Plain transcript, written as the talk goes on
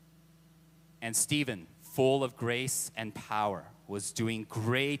And Stephen, full of grace and power, was doing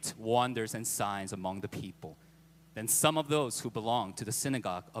great wonders and signs among the people. Then some of those who belonged to the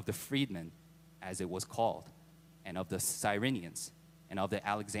synagogue of the freedmen, as it was called, and of the Cyrenians, and of the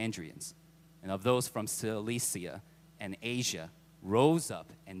Alexandrians, and of those from Cilicia and Asia, rose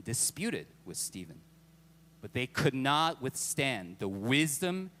up and disputed with Stephen. But they could not withstand the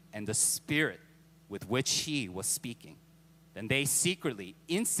wisdom and the spirit with which he was speaking. Then they secretly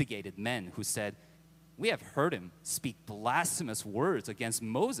instigated men who said, "We have heard him speak blasphemous words against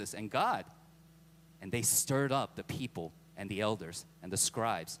Moses and God." And they stirred up the people and the elders and the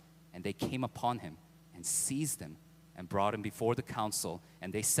scribes, and they came upon him and seized him and brought him before the council.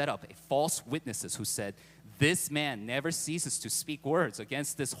 And they set up false witnesses who said, "This man never ceases to speak words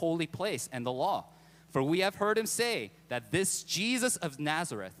against this holy place and the law. For we have heard him say that this Jesus of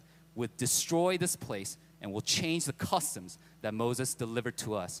Nazareth would destroy this place and will change the customs that Moses delivered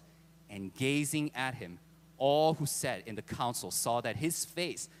to us." And gazing at him, all who sat in the council saw that his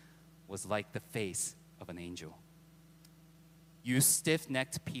face was like the face of an angel. "You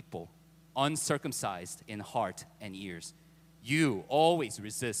stiff-necked people, uncircumcised in heart and ears, you always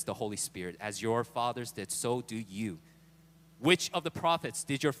resist the Holy Spirit, as your fathers did, so do you. Which of the prophets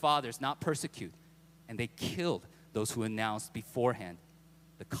did your fathers not persecute? And they killed those who announced beforehand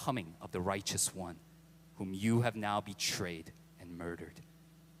the coming of the righteous one, whom you have now betrayed and murdered.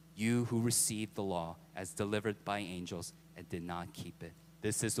 You who received the law as delivered by angels and did not keep it."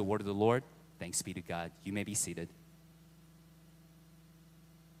 This is the word of the Lord. Thanks be to God. You may be seated.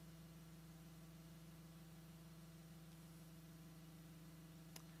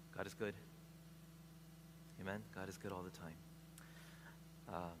 God is good. Amen. God is good all the time.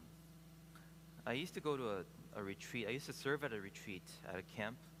 I used to go to a retreat. I used to serve at a retreat at a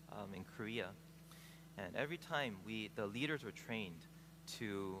camp in Korea. And every time the leaders were trained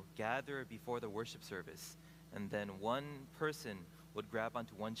to gather before the worship service. And then one person would grab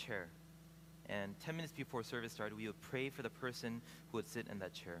onto one chair. And 10 minutes before service started, we would pray for the person who would sit in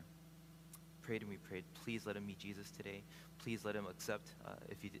that chair. Prayed and we prayed, "Please let him meet Jesus today. Please let him accept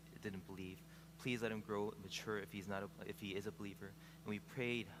if he didn't believe. Please let him grow mature if he is a believer." And we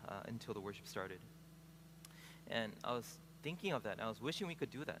prayed until the worship started. And I was thinking of that. And I was wishing we could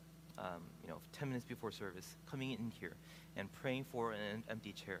do that. 10 minutes before service, coming in here and praying for an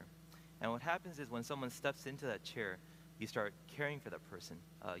empty chair. And what happens is when someone steps into that chair, you start caring for that person.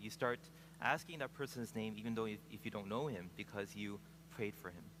 You start asking that person's name even though if you don't know him, because you prayed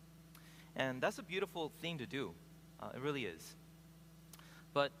for him. And that's a beautiful thing to do. It really is.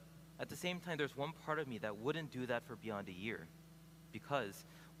 But at the same time, there's one part of me that wouldn't do that for beyond a year. Because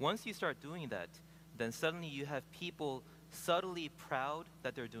once you start doing that, then suddenly you have people subtly proud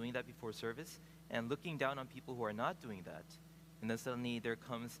that they're doing that before service and looking down on people who are not doing that. And then suddenly there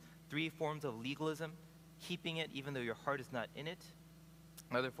comes 3 forms of legalism: keeping it even though your heart is not in it.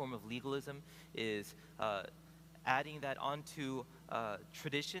 Another form of legalism is adding that onto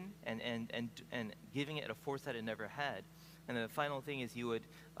tradition and giving it a force that it never had. And then the final thing is you would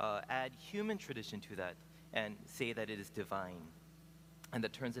add human tradition to that and say that it is divine. And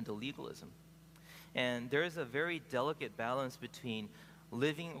that turns into legalism. And there is a very delicate balance between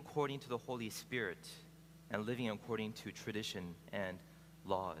living according to the Holy Spirit and living according to tradition and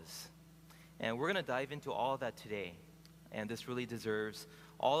laws. And we're going to dive into all of that today. And this really deserves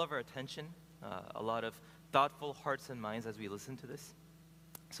all of our attention, a lot of thoughtful hearts and minds as we listen to this.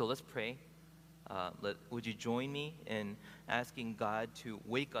 So let's pray. Would you join me in asking God to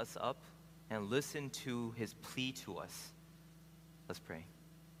wake us up and listen to his plea to us? Let's pray.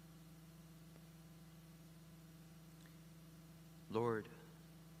 Lord,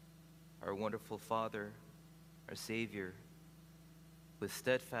 our wonderful Father, our Savior, with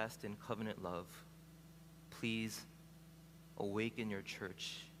steadfast and covenant love, please awaken your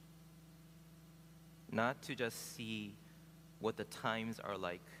church, not to just see what the times are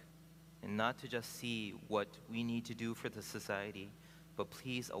like, and not to just see what we need to do for the society, but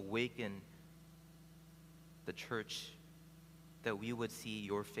please awaken the church that we would see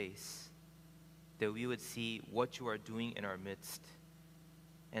your face, that we would see what you are doing in our midst,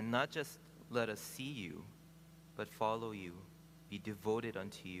 and not just let us see you, but follow you, be devoted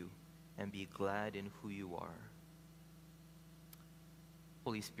unto you, and be glad in who you are.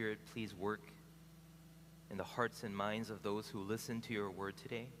 Holy Spirit, please work in the hearts and minds of those who listen to your word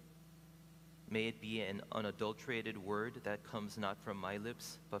today. May it be an unadulterated word that comes not from my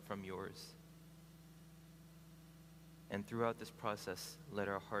lips, but from yours. And throughout this process,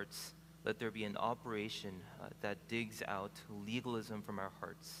 let there be an operation that digs out legalism from our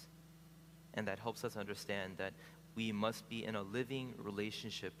hearts, and that helps us understand that we must be in a living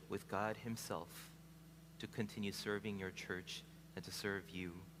relationship with God Himself to continue serving your church and to serve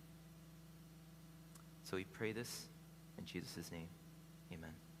you. So we pray this in Jesus' name.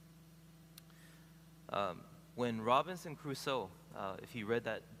 Amen. When Robinson Crusoe, if you read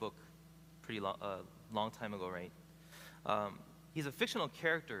that book pretty long time ago, right? He's a fictional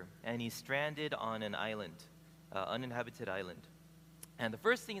character, and he's stranded on an island, uninhabited island. And the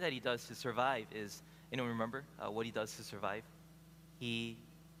first thing that he does to survive is, remember what he does to survive? He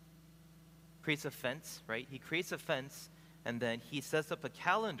creates a fence, right? He creates a fence, and then he sets up a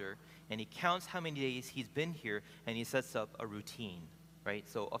calendar, and he counts how many days he's been here, and he sets up a routine, right?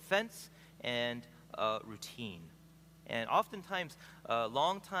 So a fence and a routine. And oftentimes,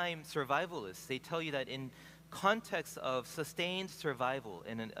 long-time survivalists, they tell you that in context of sustained survival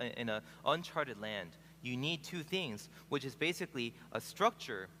in an uncharted land, you need two things, which is basically a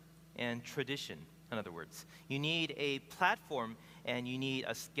structure and tradition, in other words. You need a platform and you need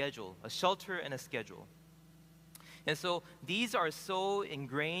a schedule, a shelter and a schedule. And so these are so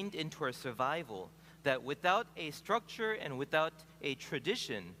ingrained into our survival that without a structure and without a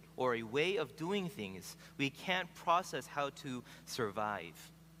tradition or a way of doing things, we can't process how to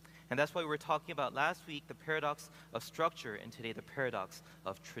survive. And that's why we were talking about last week the paradox of structure, and today the paradox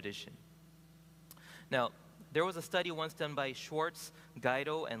of tradition. Now, there was a study once done by Schwartz,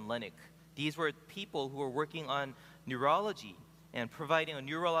 Guido, and Lennick. These were people who were working on neurology and providing a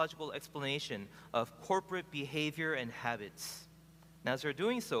neurological explanation of corporate behavior and habits. Now, as they're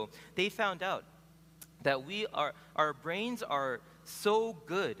doing so, they found out that our brains are so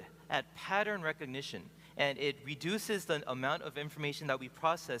good at pattern recognition, and it reduces the amount of information that we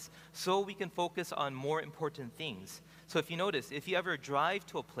process so we can focus on more important things. So if you notice, if you ever drive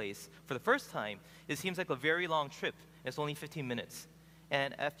to a place for the first time, it seems like a very long trip. It's only 15 minutes.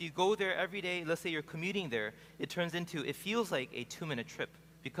 And after you go there every day, let's say you're commuting there, it feels like a 2-minute trip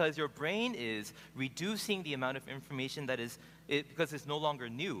because your brain is reducing the amount of information because it's no longer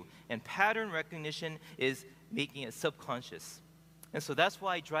new. And pattern recognition is making it subconscious. And so that's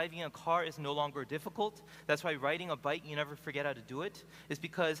why driving a car is no longer difficult. That's why riding a bike, you never forget how to do it. It's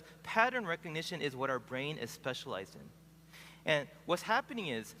because pattern recognition is what our brain is specialized in. And what's happening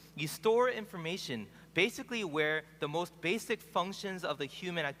is you store information basically where the most basic functions of the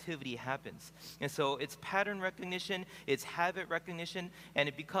human activity happens. And so it's pattern recognition, it's habit recognition, and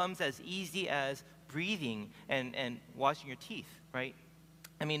it becomes as easy as breathing and washing your teeth, right?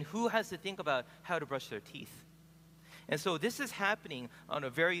 I mean, who has to think about how to brush their teeth? And so this is happening on a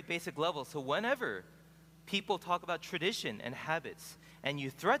very basic level. So whenever people talk about tradition and habits, and you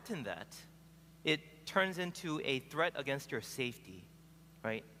threaten that, it turns into a threat against your safety,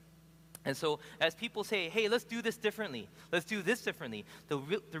 right? And so as people say, hey, let's do this differently, let's do this differently,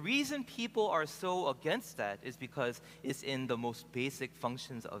 the reason people are so against that is because it's in the most basic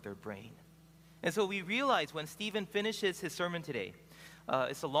functions of their brain. And so we realize when Stephen finishes his sermon today,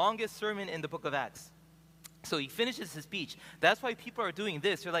 it's the longest sermon in the book of Acts. So he finishes his speech. That's why people are doing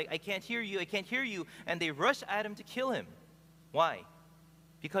this. They're like, I can't hear you, I can't hear you. And they rush at him to kill him. Why?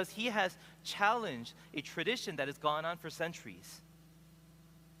 Because he has challenged a tradition that has gone on for centuries.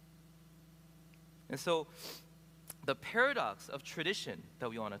 And so the paradox of tradition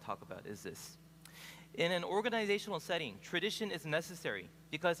that we want to talk about is this. In an organizational setting, tradition is necessary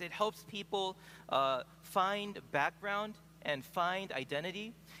because it helps people find background and find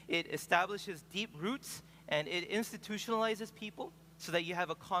identity. It establishes deep roots and it institutionalizes people so that you have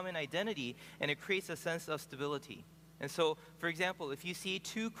a common identity, and it creates a sense of stability. And so, for example, if you see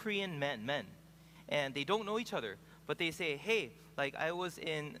two Korean men, and they don't know each other, but they say, hey, like I was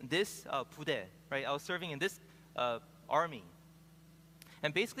in this 부대, right? I was serving in this army.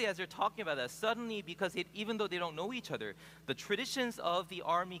 And basically, as they're talking about that, suddenly, because even though they don't know each other, the traditions of the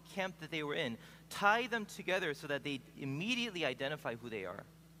army camp that they were in tie them together so that they immediately identify who they are,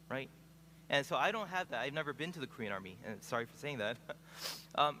 right? And so I don't have that. I've never been to the Korean Army, and sorry for saying that.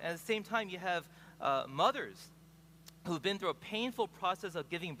 At the same time, you have mothers who've been through a painful process of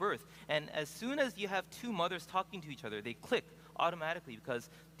giving birth. And as soon as you have two mothers talking to each other, they click automatically because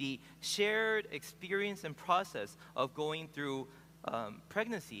the shared experience and process of going through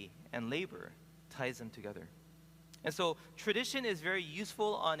pregnancy and labor ties them together. And so tradition is very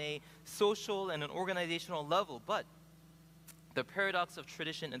useful on a social and an organizational level, but the paradox of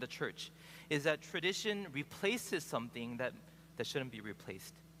tradition in the church is that tradition replaces something that shouldn't be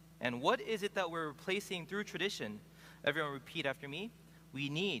replaced. And what is it that we're replacing through tradition? Everyone repeat after me. We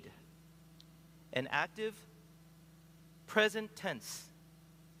need an active, present tense,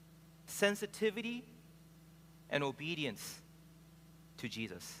 sensitivity, and obedience to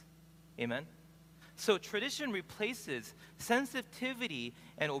Jesus. Amen? So tradition replaces sensitivity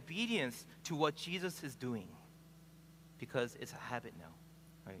and obedience to what Jesus is doing because it's a habit now,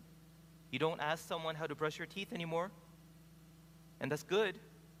 right? You don't ask someone how to brush your teeth anymore, and that's good.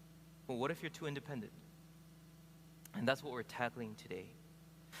 But what if you're too independent? And that's what we're tackling today.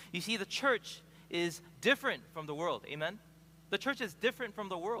 You see, the church is different from the world. Amen? The church is different from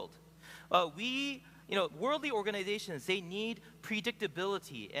the world. Worldly organizations, they need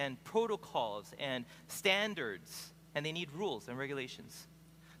predictability and protocols and standards, and they need rules and regulations.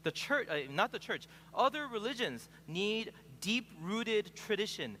 The church, not the church, other religions need deep-rooted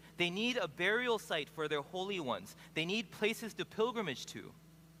tradition. They need a burial site for their holy ones. They need places to pilgrimage to.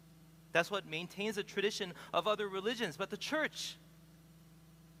 That's what maintains the tradition of other religions. But the church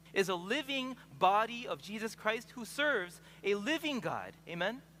is a living body of Jesus Christ who serves a living God.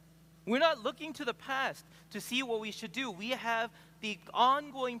 Amen? We're not looking to the past to see what we should do. We have the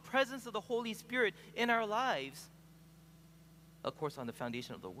ongoing presence of the Holy Spirit in our lives, of course, on the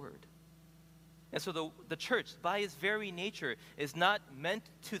foundation of the Word. And so the church, by its very nature, is not meant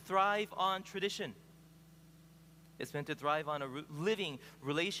to thrive on tradition. It's meant to thrive on a living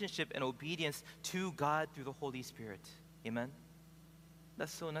relationship and obedience to God through the Holy Spirit. Amen?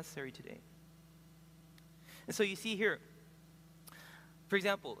 That's so necessary today. And so you see here, for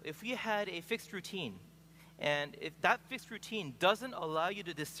example, if we had a fixed routine, and if that fixed routine doesn't allow you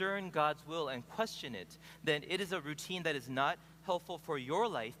to discern God's will and question it, then it is a routine that is not helpful for your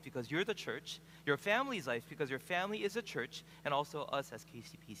life because you're the church, your family's life because your family is a church, and also us as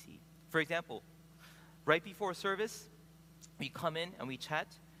KCPC. For example, right before service, we come in and we chat,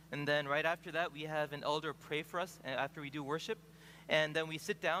 and then right after that, we have an elder pray for us after we do worship. And then we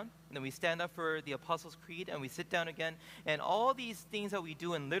sit down, and then we stand up for the Apostles' Creed, and we sit down again. And all these things that we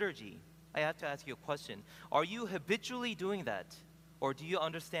do in liturgy, I have to ask you a question. Are you habitually doing that? Or do you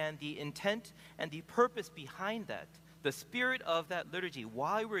understand the intent and the purpose behind that? The spirit of that liturgy,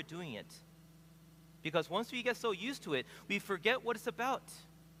 why we're doing it? Because once we get so used to it, we forget what it's about.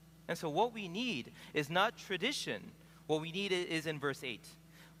 And so what we need is not tradition. What we need is in verse 8.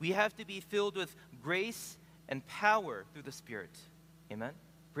 We have to be filled with grace and power through the Spirit. Amen?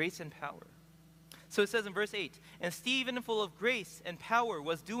 Grace and power. So it says in verse 8, and Stephen, full of grace and power,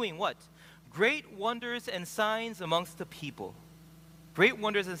 was doing what? Great wonders and signs amongst the people. Great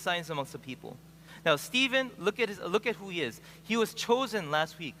wonders and signs amongst the people. Now Stephen, look at who he is. He was chosen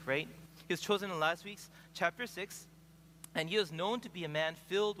last week, right? He was chosen in last week's chapter 6, and he was known to be a man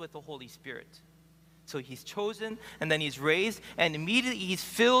filled with the Holy Spirit. So he's chosen, and then he's raised, and immediately he's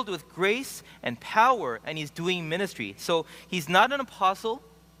filled with grace and power, and he's doing ministry. So he's not an apostle.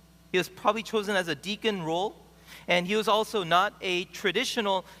 He was probably chosen as a deacon role, and he was also not a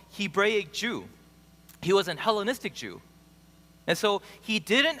traditional Hebraic Jew. He was an Hellenistic Jew. And so he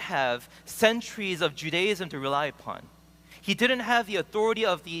didn't have centuries of Judaism to rely upon. He didn't have the authority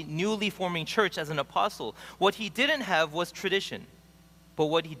of the newly forming church as an apostle. What he didn't have was tradition. But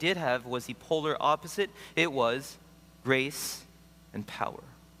what he did have was the polar opposite. It was grace and power.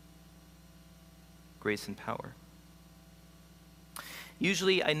 Grace and power.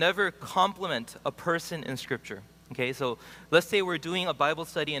 Usually, I never compliment a person in Scripture. Okay, so let's say we're doing a Bible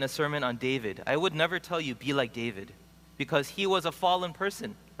study and a sermon on David. I would never tell you, be like David, because he was a fallen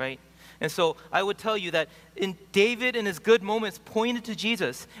person, right? And so I would tell you that in David, in his good moments, pointed to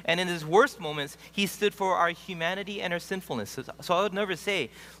Jesus, and in his worst moments, he stood for our humanity and our sinfulness. So I would never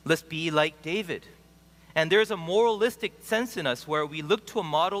say, let's be like David. And there's a moralistic sense in us where we look to a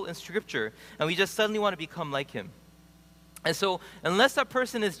model in Scripture, and we just suddenly want to become like him. And so unless that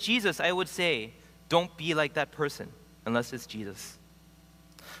person is Jesus, I would say, don't be like that person, unless it's Jesus.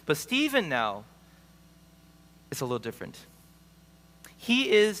 But Stephen now, it's a little different.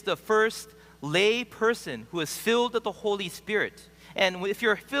 He is the first lay person who is filled with the Holy Spirit. And if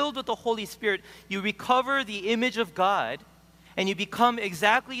you're filled with the Holy Spirit, you recover the image of God, and you become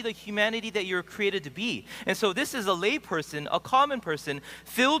exactly the humanity that you're created to be. And so this is a lay person, a common person,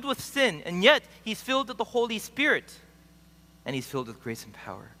 filled with sin, and yet he's filled with the Holy Spirit. And he's filled with grace and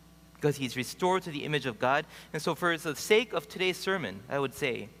power, because he's restored to the image of God. And so for the sake of today's sermon, I would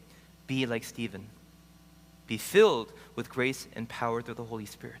say, be like Stephen. Be filled with grace and power through the Holy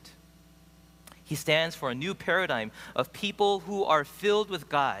Spirit. He stands for a new paradigm of people who are filled with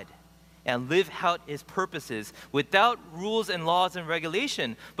God and live out his purposes without rules and laws and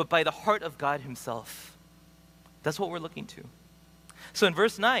regulation, but by the heart of God himself. That's what we're looking to. So in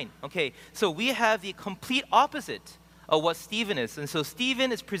verse 9, okay, so we have the complete opposite of what Stephen is. And so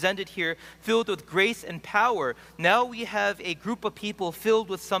Stephen is presented here filled with grace and power. Now we have a group of people filled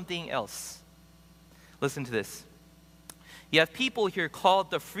with something else. Listen to this. You have people here called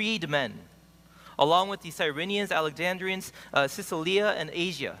the freedmen. along with the Cyrenians, Alexandrians, Cilicia, and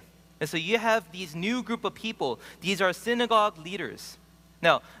Asia. And so you have these new group of people. These are synagogue leaders.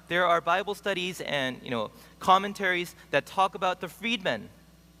 Now, there are Bible studies and commentaries that talk about the freedmen.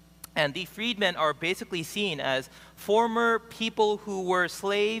 And the freedmen are basically seen as former people who were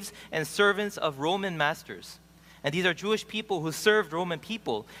slaves and servants of Roman masters. And these are Jewish people who served Roman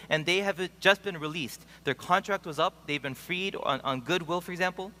people, and they have just been released. Their contract was up. They've been freed on goodwill, for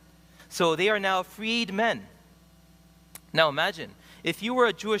example. So they are now freed men. Now imagine, if you were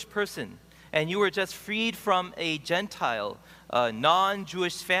a Jewish person and you were just freed from a Gentile,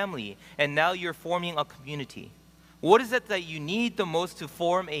 non-Jewish family, and now you're forming a community. What is it that you need the most to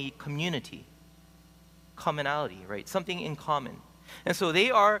form a community? Commonality, right? Something in common. And so they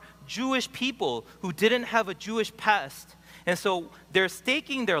are Jewish people who didn't have a Jewish past. And so they're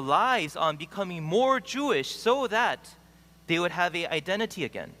staking their lives on becoming more Jewish so that they would have an identity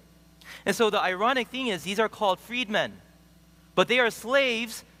again. And so the ironic thing is these are called freedmen, but they are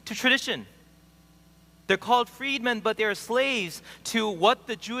slaves to tradition. They're called freedmen, but they are slaves to what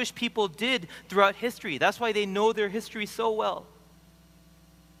the Jewish people did throughout history. That's why they know their history so well.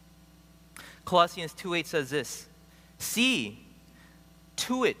 Colossians 2:8 says this, see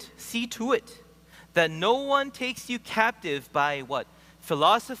to it, that no one takes you captive by what?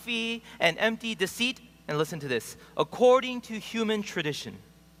 Philosophy and empty deceit, and listen to this, according to human tradition.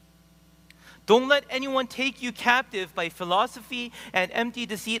 Don't let anyone take you captive by philosophy and empty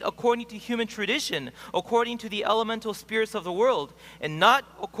deceit according to human tradition, according to the elemental spirits of the world, and not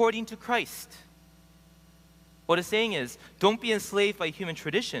according to Christ. What it's saying is, don't be enslaved by human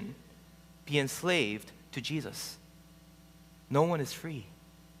tradition, be enslaved to Jesus. No one is free.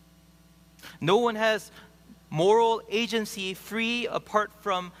 No one has moral agency free apart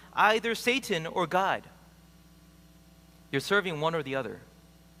from either Satan or God. You're serving one or the other.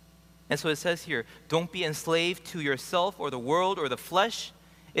 And so it says here, don't be enslaved to yourself or the world or the flesh.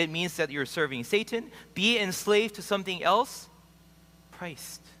 It means that you're serving Satan. Be enslaved to something else,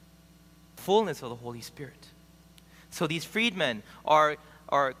 Christ. Fullness of the Holy Spirit. So these freedmen are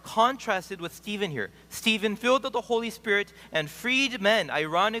contrasted with Stephen here. Stephen, filled with the Holy Spirit, and freed men,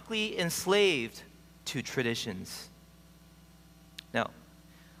 ironically enslaved to traditions. Now,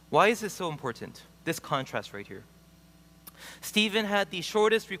 why is this so important? This contrast right here. Stephen had the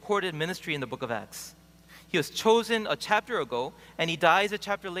shortest recorded ministry in the book of Acts. He was chosen a chapter ago, and he dies a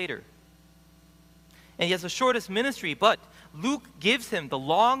chapter later. And he has the shortest ministry, but Luke gives him the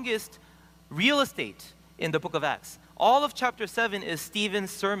longest real estate in the book of Acts. All of chapter 7 is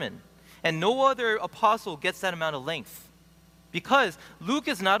Stephen's sermon, and no other apostle gets that amount of length. Because Luke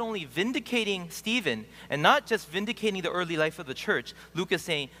is not only vindicating Stephen, and not just vindicating the early life of the church, Luke is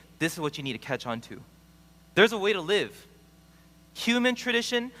saying, this is what you need to catch on to. There's a way to live. Human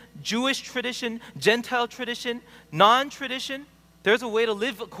tradition, Jewish tradition, Gentile tradition, non-tradition. There's a way to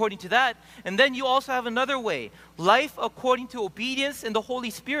live according to that. And then you also have another way, life according to obedience in the Holy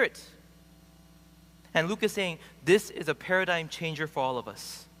Spirit. And Luke is saying, this is a paradigm changer for all of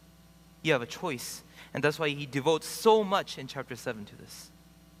us. You have a choice. And that's why he devotes so much in chapter 7 to this.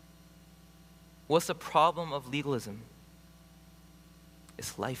 What's the problem of legalism?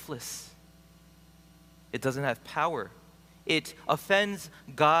 It's lifeless. It doesn't have power. It offends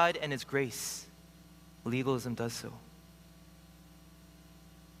God and His grace. Legalism does so.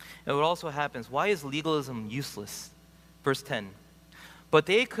 And what also happens, why is legalism useless? Verse 10. But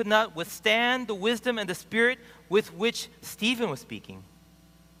they could not withstand the wisdom and the spirit with which Stephen was speaking.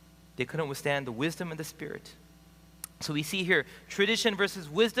 They couldn't withstand the wisdom and the spirit. So we see here tradition versus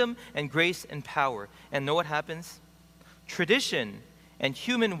wisdom and grace and power. And know what happens? Tradition and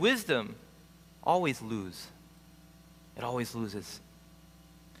human wisdom always lose. It always loses.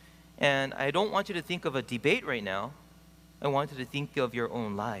 And I don't want you to think of a debate right now. I want you to think of your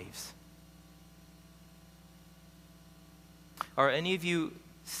own lives. Are any of you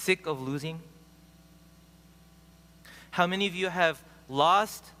sick of losing? How many of you have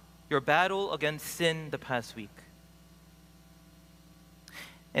lost your battle against sin the past week?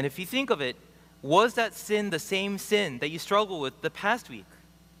 And if you think of it, was that sin the same sin that you struggled with the past week?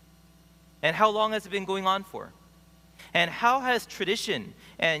 And how long has it been going on for? And how has tradition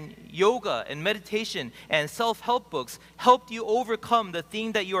and yoga and meditation and self-help books helped you overcome the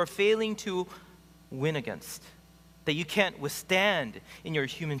thing that you are failing to win against, that you can't withstand in your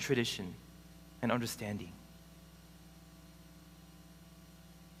human tradition and understanding?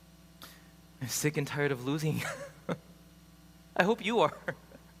 I'm sick and tired of losing. I hope you are.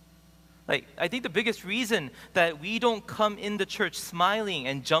 I think the biggest reason that we don't come in the church smiling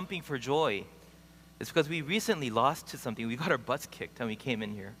and jumping for joy is because we recently lost to something. We got our butts kicked when we came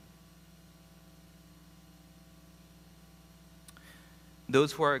in here.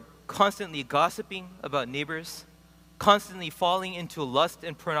 those who are constantly gossiping about neighbors, constantly falling into lust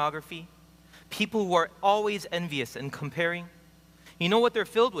and pornography, people who are always envious and comparing. You know what they're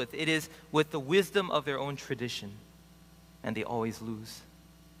filled with? It is with the wisdom of their own tradition. And they always lose.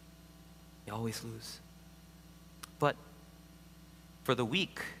 They always lose. But for the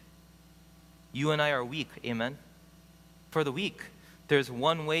weak, you and I are weak, amen? For the weak, there's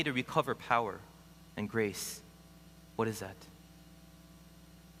one way to recover power and grace. What is that?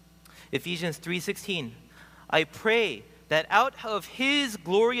 Ephesians 3:16, I pray that out of his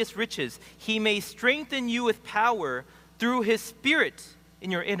glorious riches he may strengthen you with power through his Spirit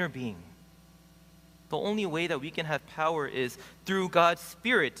in your inner being. The only way that we can have power is through God's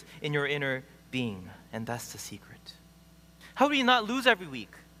Spirit in your inner being, and that's the secret. How do we not lose every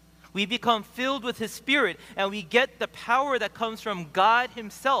week? We become filled with his Spirit, and we get the power that comes from God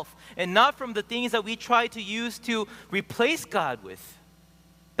himself, and not from the things that we try to use to replace God with,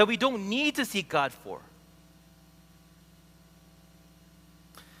 that we don't need to seek God for.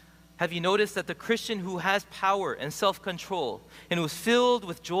 Have you noticed that the Christian who has power and self-control and who's filled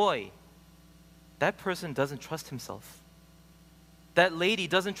with joy, that person doesn't trust himself. That lady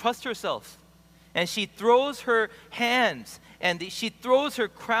doesn't trust herself. And she throws her hands and she throws her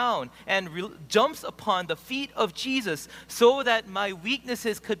crown and jumps upon the feet of Jesus so that my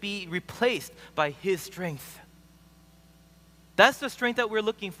weaknesses could be replaced by his strength. That's the strength that we're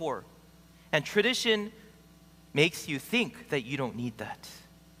looking for. And tradition makes you think that you don't need that.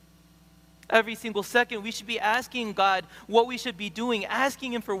 Every single second, we should be asking God what we should be doing,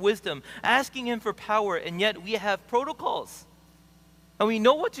 asking him for wisdom, asking him for power, and yet we have protocols. And we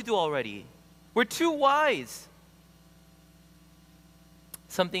know what to do already. We're too wise.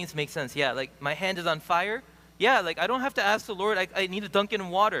 Some things make sense. Yeah, like my hand is on fire. Yeah, like I don't have to ask the Lord, I need to dunk it in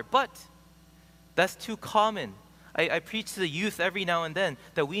water. But that's too common. I preach to the youth every now and then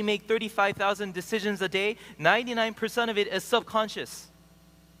that we make 35,000 decisions a day. 99% of it is subconscious.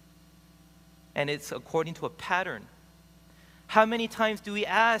 And it's according to a pattern. How many times do we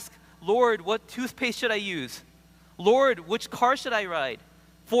ask, Lord, what toothpaste should I use? Lord, which car should I ride?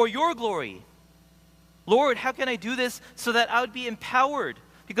 For your glory. Lord, how can I do this so that I would be empowered?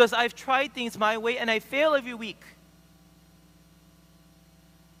 Because I've tried things my way and I fail every week.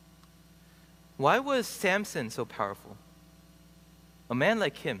 Why was Samson so powerful? A man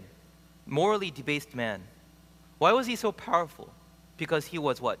like him, morally debased man. Why was he so powerful? Because he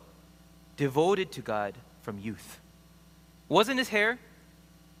was what? Devoted to God from youth. It wasn't his hair.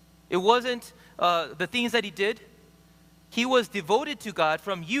 It wasn't the things that he did. He was devoted to God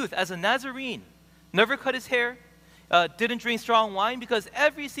from youth as a Nazarene. Never cut his hair. Didn't drink strong wine because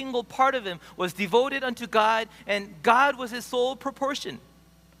every single part of him was devoted unto God, and God was his sole proportion.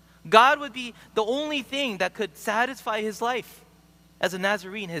 God would be the only thing that could satisfy his life. As a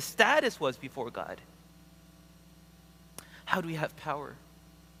Nazarene, his status was before God. How do we have power?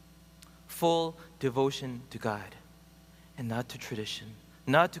 Full devotion to God and not to tradition,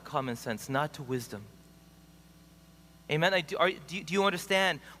 not to common sense, not to wisdom. Amen? Do you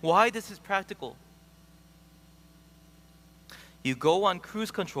understand why this is practical? You go on cruise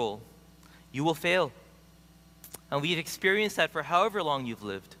control, you will fail. And we've experienced that for however long you've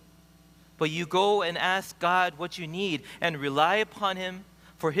lived. But you go and ask God what you need and rely upon him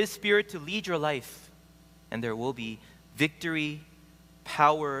for his Spirit to lead your life. And there will be victory,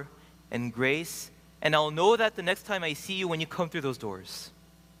 power, and grace. And I'll know that the next time I see you when you come through those doors,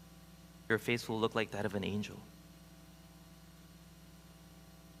 your face will look like that of an angel.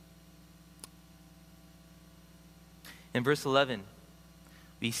 In verse 11,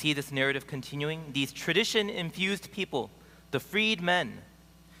 we see this narrative continuing. These tradition-infused people, the freed men,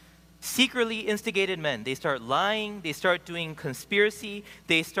 secretly instigated men. They start lying, they start doing conspiracy,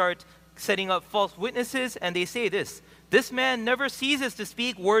 they start setting up false witnesses, and they say this man never ceases to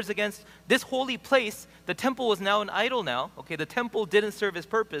speak words against this holy place. The temple was now an idol now. Okay, the temple didn't serve his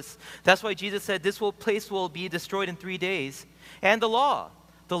purpose. That's why Jesus said this place will be destroyed in 3 days. And the law.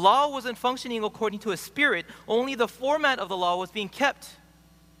 The law wasn't functioning according to a spirit. Only the format of the law was being kept.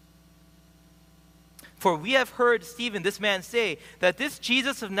 For we have heard Stephen, this man, say that this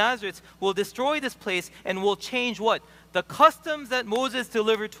Jesus of Nazareth will destroy this place and will change what? The customs that Moses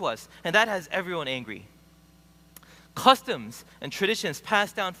delivered to us. And that has everyone angry. Customs and traditions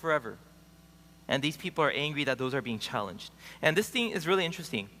passed down forever. And these people are angry that those are being challenged. And this thing is really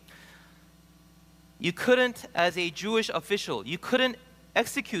interesting. You couldn't, as a Jewish official, you couldn't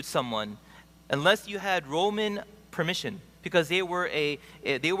execute someone unless you had Roman permission, because they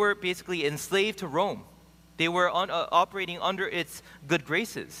were basically enslaved to Rome. They were operating under its good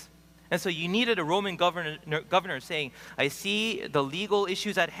graces. And so you needed a Roman governor saying, I see the legal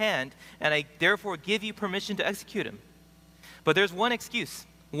issues at hand, and I therefore give you permission to execute him. But there's one excuse,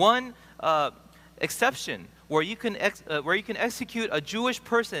 one exception where you can execute a Jewish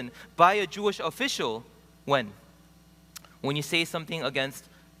person by a Jewish official. When you say something against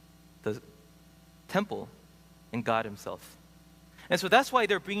the temple and God himself. And so that's why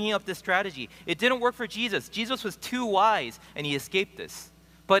they're bringing up this strategy. It didn't work for Jesus. Jesus was too wise and he escaped this.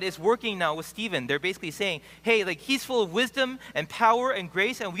 But it's working now with Stephen. They're basically saying, hey, like he's full of wisdom and power and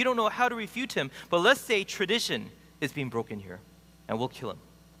grace and we don't know how to refute him. But let's say tradition is being broken here and we'll kill him.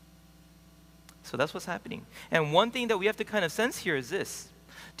 So that's what's happening. And one thing that we have to kind of sense here is this.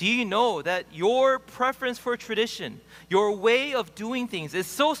 Do you know that your preference for tradition, your way of doing things is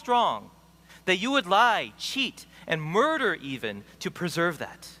so strong that you would lie, cheat, and murder even to preserve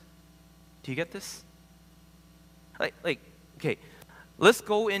that? Do you get this? Okay, let's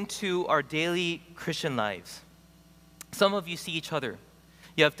go into our daily Christian lives. Some of you see each other.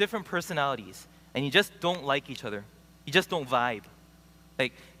 You have different personalities, and you just don't like each other. You just don't vibe.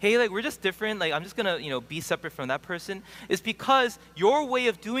 Like, hey, like we're just different. Like I'm just gonna, be separate from that person. It's because your way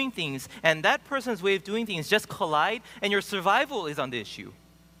of doing things and that person's way of doing things just collide, and your survival is on the issue.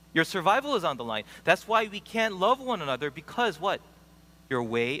 Your survival is on the line. That's why we can't love one another, because what? Your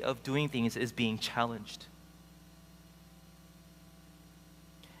way of doing things is being challenged.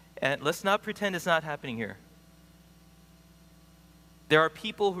 And let's not pretend it's not happening here. There are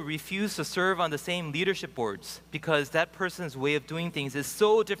people who refuse to serve on the same leadership boards because that person's way of doing things is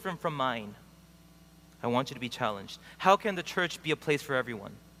so different from mine. I want you to be challenged. How can the church be a place for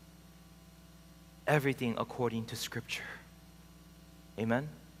everyone? Everything according to Scripture. Amen?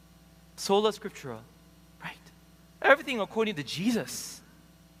 Sola Scriptura, right? Everything according to Jesus.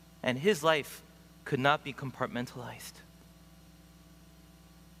 And his life could not be compartmentalized.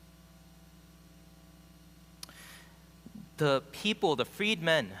 The people, the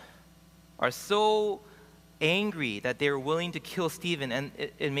freedmen, are so angry that they're willing to kill Stephen, and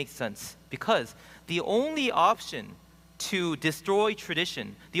it makes sense. Because the only option to destroy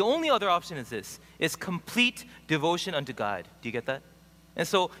tradition, the only other option is this, is complete devotion unto God. Do you get that? And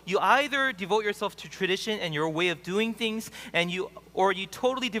so you either devote yourself to tradition and your way of doing things, or you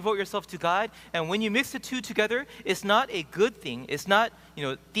totally devote yourself to God. And when you mix the two together, it's not a good thing. It's not,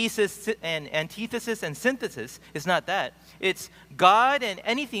 thesis and antithesis and synthesis. It's not that. It's God and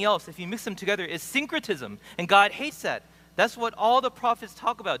anything else. If you mix them together, it's syncretism. And God hates that. That's what all the prophets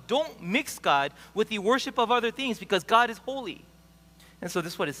talk about. Don't mix God with the worship of other things, because God is holy. And so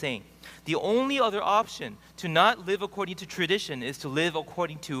this is what it's saying. The only other option to not live according to tradition is to live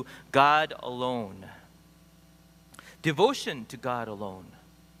according to God alone. Devotion to God alone.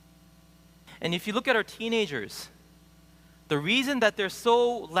 And if you look at our teenagers, the reason that they're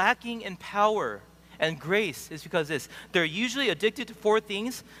so lacking in power and grace is because this. They're usually addicted to four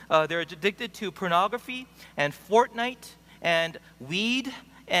things. They're addicted to pornography and Fortnite and weed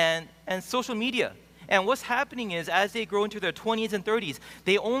and social media. And what's happening is, as they grow into their 20s and 30s,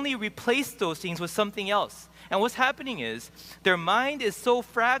 they only replace those things with something else. And what's happening is, their mind is so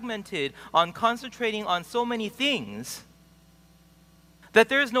fragmented on concentrating on so many things that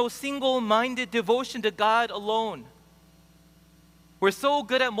there's no single-minded devotion to God alone. We're so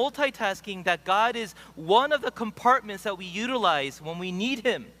good at multitasking that God is one of the compartments that we utilize when we need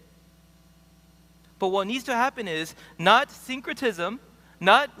Him. But what needs to happen is not syncretism,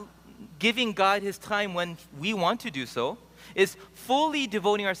 not giving God His time when we want to do so, is fully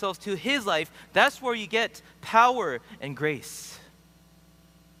devoting ourselves to His life. That's where you get power and grace.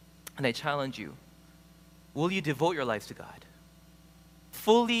 And I challenge you, will you devote your lives to God?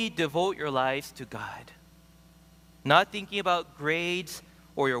 Fully devote your lives to God. Not thinking about grades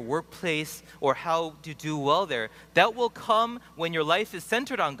or your workplace or how to do well there. That will come when your life is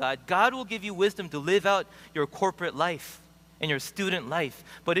centered on God. God will give you wisdom to live out your corporate life and your student life.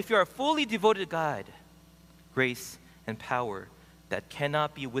 But if you are fully devoted to God, grace and power that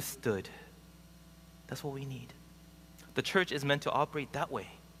cannot be withstood, that's what we need. The church is meant to operate that way.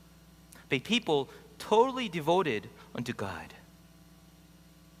 By people totally devoted unto God.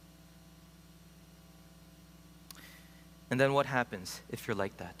 And then what happens if you're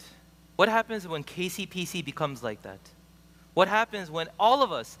like that? What happens when KCPC becomes like that? What happens when all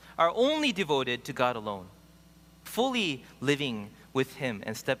of us are only devoted to God alone? Fully living with Him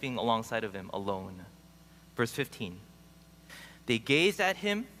and stepping alongside of Him alone. Verse 15. They gazed at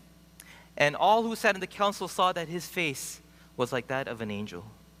Him, and all who sat in the council saw that His face was like that of an angel.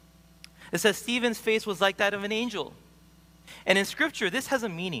 It says Stephen's face was like that of an angel. And in Scripture, this has a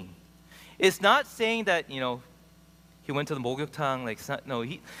meaning. It's not saying that, he he went to the 목욕탕,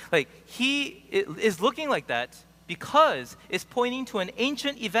 he is looking like that because it's pointing to an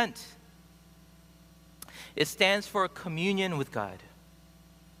ancient event. It stands for communion with God.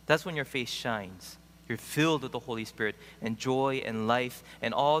 That's when your face shines. You're filled with the Holy Spirit, and joy and life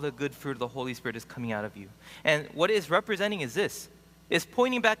and all the good fruit of the Holy Spirit is coming out of you. And what it is representing is this. It's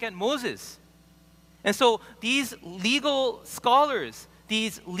pointing back at Moses. And so these legal scholars,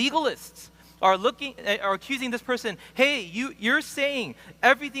 these legalists, are accusing this person, hey, you're saying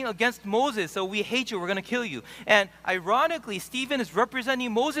everything against Moses, so we hate you, we're going to kill you. And ironically, Stephen is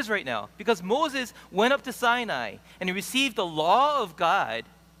representing Moses right now, because Moses went up to Sinai and he received the law of God,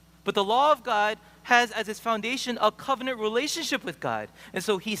 but the law of God has as its foundation a covenant relationship with God. And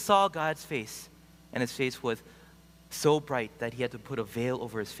so he saw God's face, and his face was so bright that he had to put a veil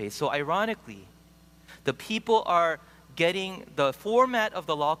over his face. So ironically, the people are getting the format of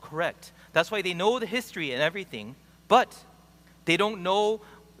the law correct. That's why they know the history and everything, but they don't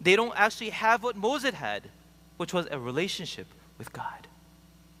actually have what Moses had, which was a relationship with God.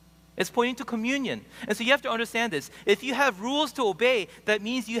 It's pointing to communion. And so you have to understand this. If you have rules to obey, that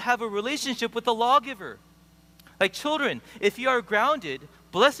means you have a relationship with the lawgiver. Like children, if you are grounded,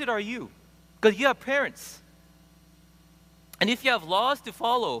 blessed are you, because you have parents. And if you have laws to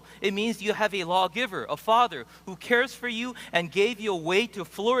follow, it means you have a lawgiver, a father who cares for you and gave you a way to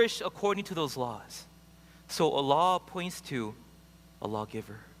flourish according to those laws. So a law points to a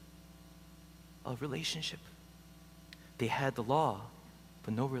lawgiver, a relationship. They had the law,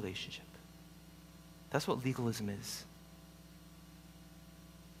 but no relationship. That's what legalism is.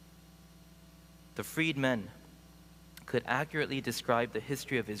 The freedmen could accurately describe the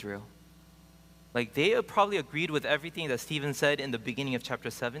history of Israel. Like, they probably agreed with everything that Stephen said in the beginning of chapter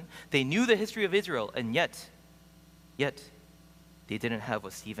 7. They knew the history of Israel, and yet, they didn't have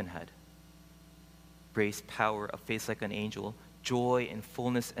what Stephen had. Grace, power, a face like an angel, joy and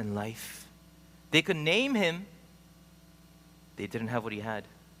fullness and life. They could name him. They didn't have what he had.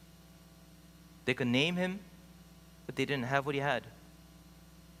 They could name him, but they didn't have what he had.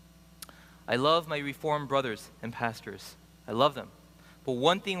 I love my Reformed brothers and pastors. I love them. But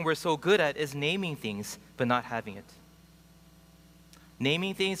one thing we're so good at is naming things, but not having it.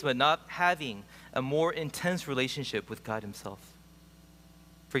 Naming things, but not having a more intense relationship with God himself.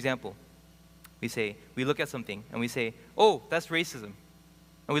 For example, we look at something and we say, oh, that's racism.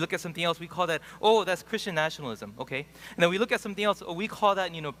 And we look at something else, we call that, oh, that's Christian nationalism, okay? And then we look at something else, oh, we call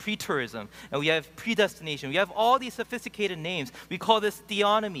that, pre-tourism. And we have predestination. We have all these sophisticated names. We call this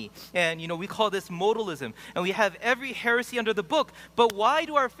theonomy. And, we call this modalism. And we have every heresy under the book. But why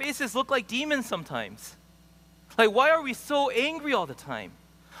do our faces look like demons sometimes? Like, why are we so angry all the time?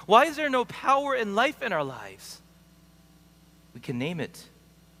 Why is there no power and life in our lives? We can name it,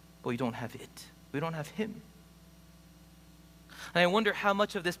 but we don't have it. We don't have him. And I wonder how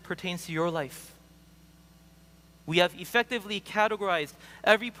much of this pertains to your life. We have effectively categorized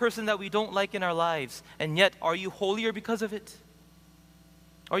every person that we don't like in our lives, and yet, are you holier because of it?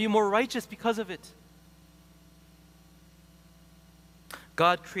 Are you more righteous because of it?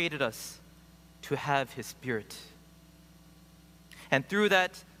 God created us to have his Spirit. And through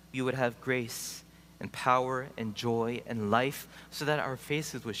that, we would have grace and power and joy and life so that our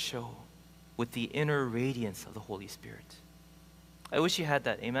faces would show with the inner radiance of the Holy Spirit. I wish you had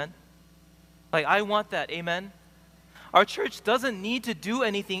that, amen? Like, I want that, amen? Our church doesn't need to do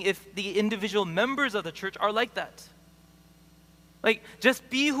anything if the individual members of the church are like that. Like, just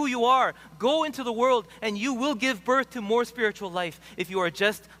be who you are. Go into the world, and you will give birth to more spiritual life if you are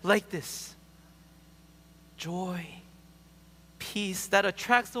just like this. Joy, peace, that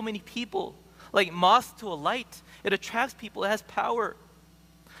attracts so many people. Like moth to a light, it attracts people, it has power.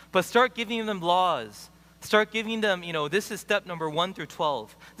 But start giving them laws. Start giving them, this is step number 1 through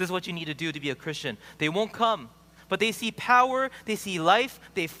 12. This is what you need to do to be a Christian. They won't come, but they see power, they see life,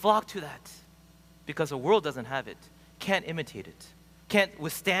 they flock to that. Because the world doesn't have it, can't imitate it, can't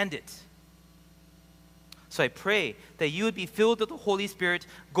withstand it. So I pray that you would be filled with the Holy Spirit,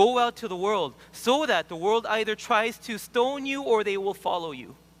 go out to the world, so that the world either tries to stone you or they will follow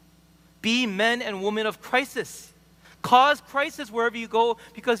you. Be men and women of crisis. Cause crisis wherever you go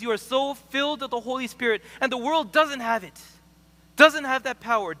because you are so filled with the Holy Spirit, and the world doesn't have it, doesn't have that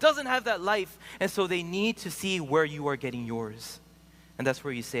power, doesn't have that life, and so they need to see where you are getting yours. And that's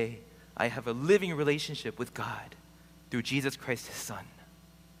where you say, I have a living relationship with God through Jesus Christ, his Son.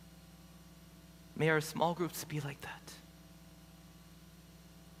 May our small groups be like that.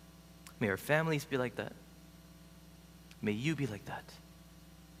 May our families be like that. May you be like that.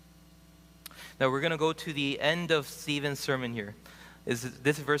 Now we're going to go to the end of Stephen's sermon here. This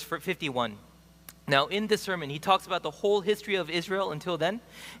is verse 51. Now, in this sermon, he talks about the whole history of Israel until then,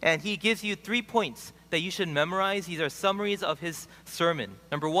 and he gives you 3 points that you should memorize. These are summaries of his sermon.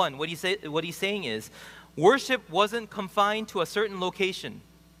 Number one, what he's saying is, worship wasn't confined to a certain location.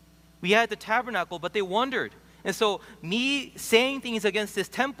 We had the tabernacle, but they wandered. And so me saying things against this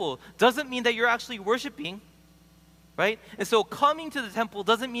temple doesn't mean that you're actually worshiping, right? And so coming to the temple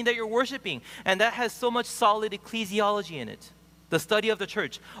doesn't mean that you're worshiping. And that has so much solid ecclesiology in it, the study of the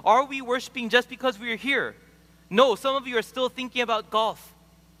church. Are we worshiping just because we are here? No, some of you are still thinking about golf.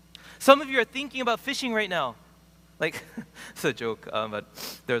 Some of you are thinking about fishing right now. Like, it's a joke, but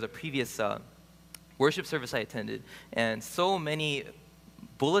there was a previous worship service I attended, and so many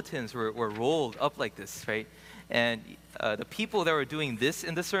bulletins were rolled up like this, right? And the people that were doing this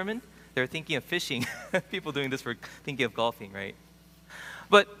in the sermon, they were thinking of fishing. People doing this were thinking of golfing, right?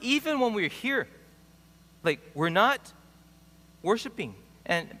 But even when we're here, like, we're not worshiping.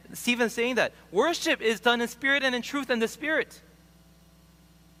 And Stephen's saying that worship is done in spirit and in truth and the Spirit.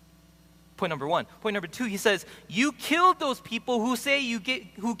 Point number one. Point number two, he says, you killed those people who say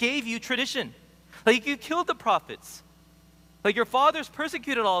who gave you tradition. Like, you killed the prophets. Like, your fathers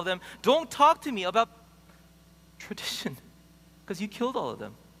persecuted all of them. Don't talk to me about tradition, because you killed all of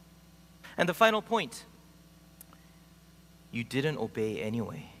them. And the final point, you didn't obey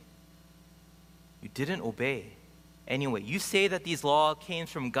anyway. You didn't obey anyway. You say that these laws came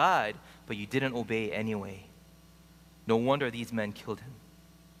from God, but you didn't obey anyway. No wonder these men killed him.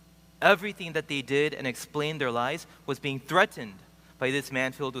 Everything that they did and explained their lies was being threatened by this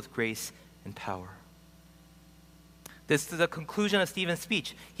man filled with grace and power. This is the conclusion of Stephen's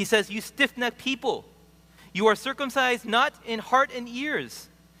speech. He says, you stiff-necked people, you are circumcised not in heart and ears.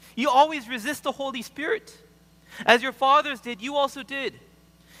 You always resist the Holy Spirit. As your fathers did, you also did.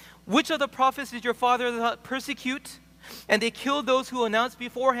 Which of the prophets did your father persecute? And they killed those who announced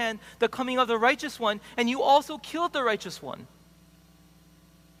beforehand the coming of the righteous one, and you also killed the righteous one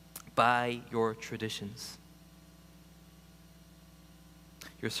by your traditions.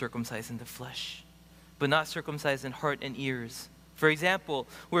 You're circumcised in the flesh, but not circumcised in heart and ears. For example,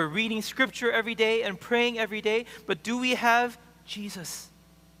 we're reading scripture every day and praying every day, but do we have Jesus?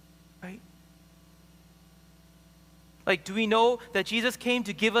 Right? Like, do we know that Jesus came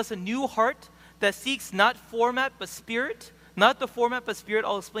to give us a new heart that seeks not format but spirit? Not the format but spirit.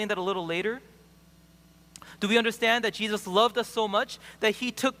 I'll explain that a little later. Do we understand that Jesus loved us so much that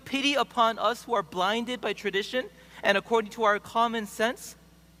he took pity upon us who are blinded by tradition and according to our common sense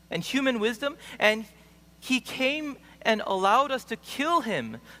and human wisdom, and he came and allowed us to kill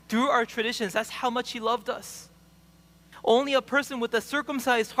him through our traditions? That's how much he loved us. Only a person with a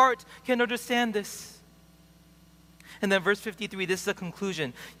circumcised heart can understand this. And then verse 53, this is the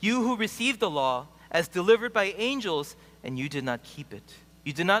conclusion. You who received the law as delivered by angels, and you did not keep it.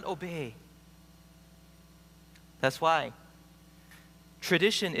 You did not obey. That's why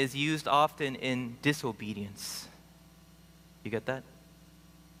tradition is used often in disobedience. You get that?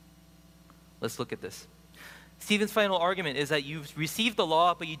 Let's look at this. Stephen's final argument is that you've received the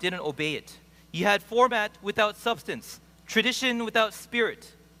law, but you didn't obey it. You had format without substance, tradition without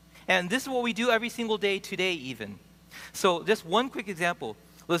spirit. And this is what we do every single day today even. So just one quick example.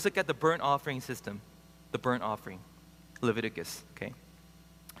 Let's look at the burnt offering system. The burnt offering. Leviticus, okay?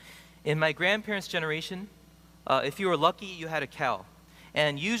 In my grandparents' generation, if you were lucky, you had a cow.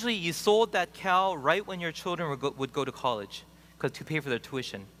 And usually you sold that cow right when your children would go to college to pay for their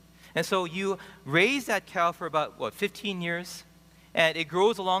tuition. And so you raise that cow for about, 15 years, and it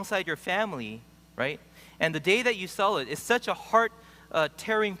grows alongside your family, right? And the day that you sell it, it's such a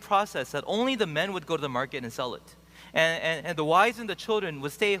heart-tearing process that only the men would go to the market and sell it. And the wives and the children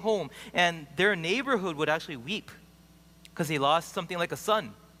would stay home, and their neighborhood would actually weep because they lost something like a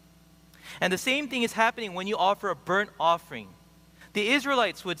son. And the same thing is happening when you offer a burnt offering. The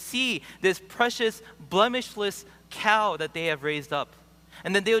Israelites would see this precious, blemishless cow that they have raised up.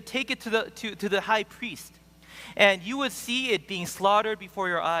 And then they would take it to the high priest. And you would see it being slaughtered before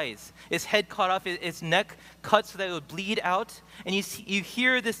your eyes. Its head cut off, its neck cut so that it would bleed out. And you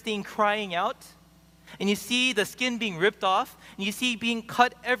hear this thing crying out. And you see the skin being ripped off. And you see being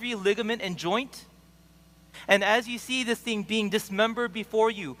cut every ligament and joint. And as you see this thing being dismembered before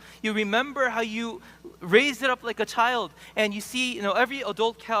you, you remember how you raised it up like a child. And you see, every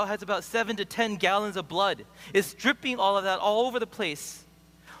adult cow has about 7 to 10 gallons of blood. It's dripping all of that all over the place.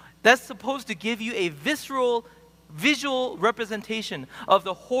 That's supposed to give you a visceral, visual representation of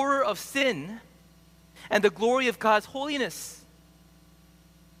the horror of sin and the glory of God's holiness.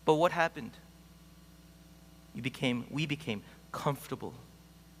 But what happened? We became comfortable.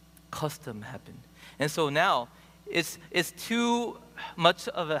 Custom happened. And so now, it's too much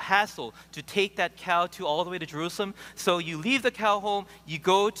of a hassle to take that cow all the way to Jerusalem. So you leave the cow home, you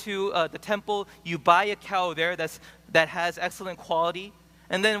go to the temple, you buy a cow there that has excellent quality.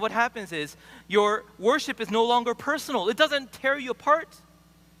 And then what happens is your worship is no longer personal. It doesn't tear you apart.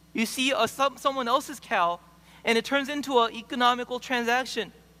 You see someone else's cow, and it turns into an economical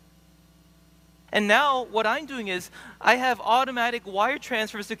transaction. And now what I'm doing is I have automatic wire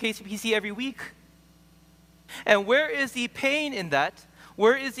transfers to KCPC every week. And where is the pain in that?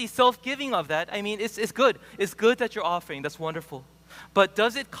 Where is the self-giving of that? I mean, it's good. It's good that you're offering. That's wonderful. But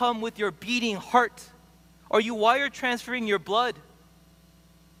does it come with your beating heart? Are you wire transferring your blood?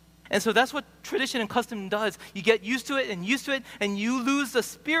 And so that's what tradition and custom does. You get used to it, and you lose the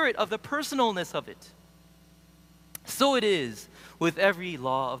spirit of the personalness of it. So it is with every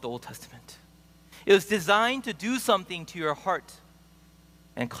law of the Old Testament. It was designed to do something to your heart,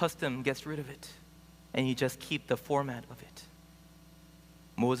 and custom gets rid of it, and you just keep the format of it.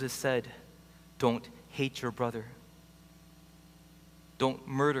 Moses said, don't hate your brother. Don't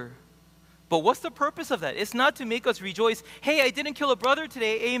murder. But what's the purpose of that? It's not to make us rejoice, hey, I didn't kill a brother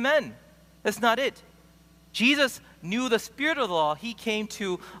today, amen. That's not it. Jesus knew the spirit of the law. He came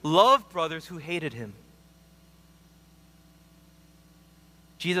to love brothers who hated him.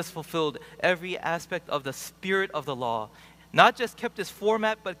 Jesus fulfilled every aspect of the spirit of the law. Not just kept its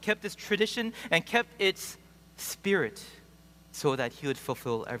format, but kept its tradition and kept its spirit so that he would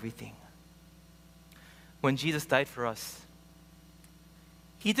fulfill everything. When Jesus died for us,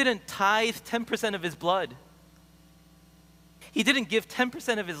 he didn't tithe 10% of his blood. He didn't give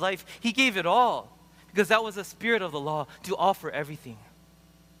 10% of his life. He gave it all because that was the spirit of the law, to offer everything.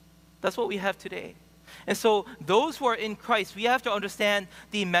 That's what we have today. And so those who are in Christ, we have to understand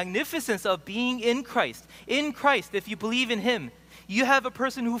the magnificence of being in Christ. In Christ, if you believe in him, you have a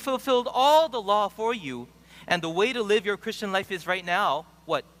person who fulfilled all the law for you. And the way to live your Christian life is right now,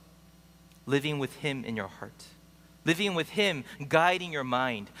 what? Living with him in your heart. Living with him, guiding your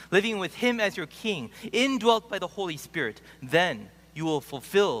mind. Living with him as your king, indwelt by the Holy Spirit. Then you will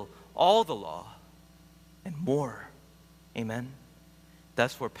fulfill all the law and more. Amen?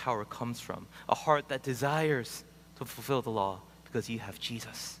 That's where power comes from. A heart that desires to fulfill the law because you have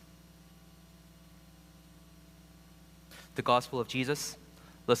Jesus. The gospel of Jesus.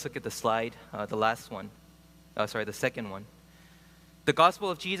 Let's look at the slide, the second one. The gospel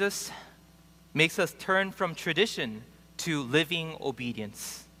of Jesus makes us turn from tradition to living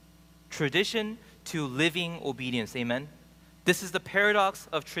obedience. Tradition to living obedience. Amen? This is the paradox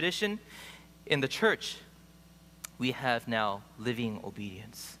of tradition in the church. We have now living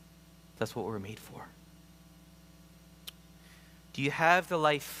obedience. That's what we're made for. Do you have the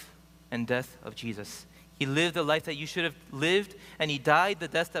life and death of Jesus? He lived the life that you should have lived, and he died the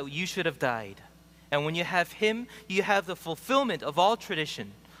death that you should have died. And when you have him, you have the fulfillment of all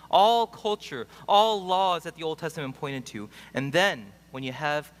tradition, all culture, all laws that the Old Testament pointed to. And then, when you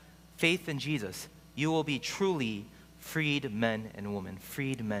have faith in Jesus, you will be truly freed men and women,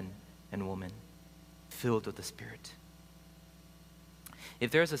 filled with the Spirit. If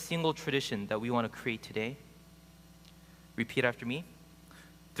there's a single tradition that we want to create today, repeat after me.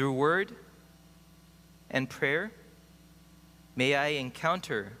 Through word and prayer, may I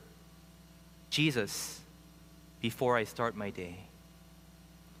encounter Jesus before I start my day.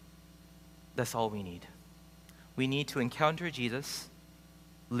 That's all we need. We need to encounter Jesus,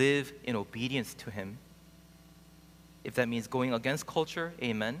 live in obedience to him. If that means going against culture,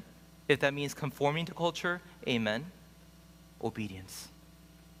 amen. If that means conforming to culture, amen. Obedience.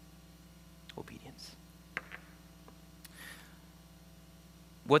 Obedience.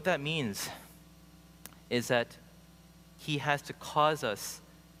 What that means is that he has to cause us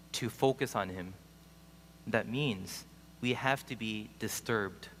to focus on him. That means we have to be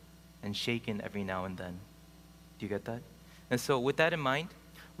disturbed and shaken every now and then. Do you get that? And so with that in mind,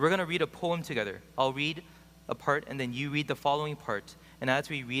 we're going to read a poem together. I'll read a part and then you read the following part. And as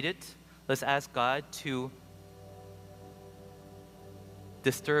we read it, let's ask God to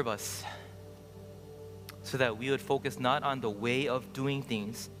disturb us so that we would focus not on the way of doing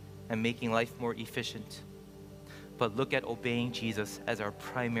things and making life more efficient, but look at obeying Jesus as our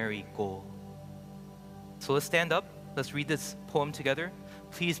primary goal. So let's stand up. Let's read this poem together.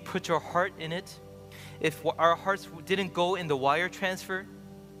 Please put your heart in it. If our hearts didn't go in the wire transfer,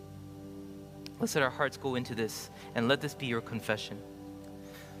 let's let our hearts go into this and let this be your confession.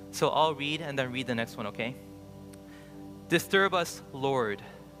 So I'll read and then read the next one, okay? Disturb us, Lord.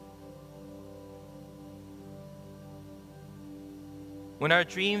 When our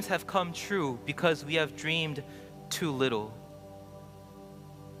dreams have come true because we have dreamed too little.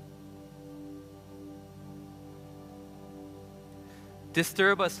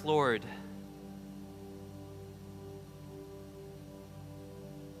 Disturb us, Lord.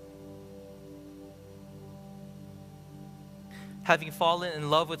 Having fallen in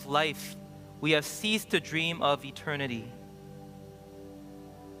love with life, we have ceased to dream of eternity.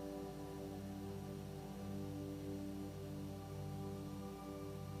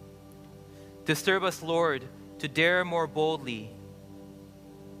 Disturb us, Lord, to dare more boldly.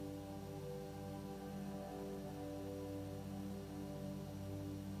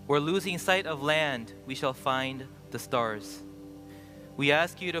 Where losing sight of land, we shall find the stars. We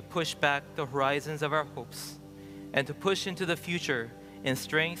ask you to push back the horizons of our hopes and to push into the future in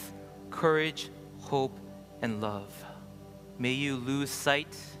strength, courage, hope, and love. May you lose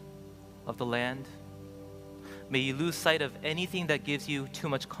sight of the land. May you lose sight of anything that gives you too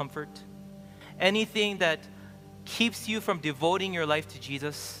much comfort, anything that keeps you from devoting your life to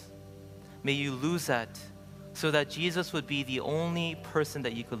Jesus. May you lose that so that Jesus would be the only person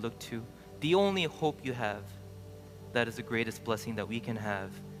that you could look to, the only hope you have. That is the greatest blessing that we can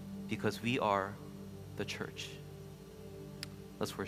have because we are the church. Let's worship.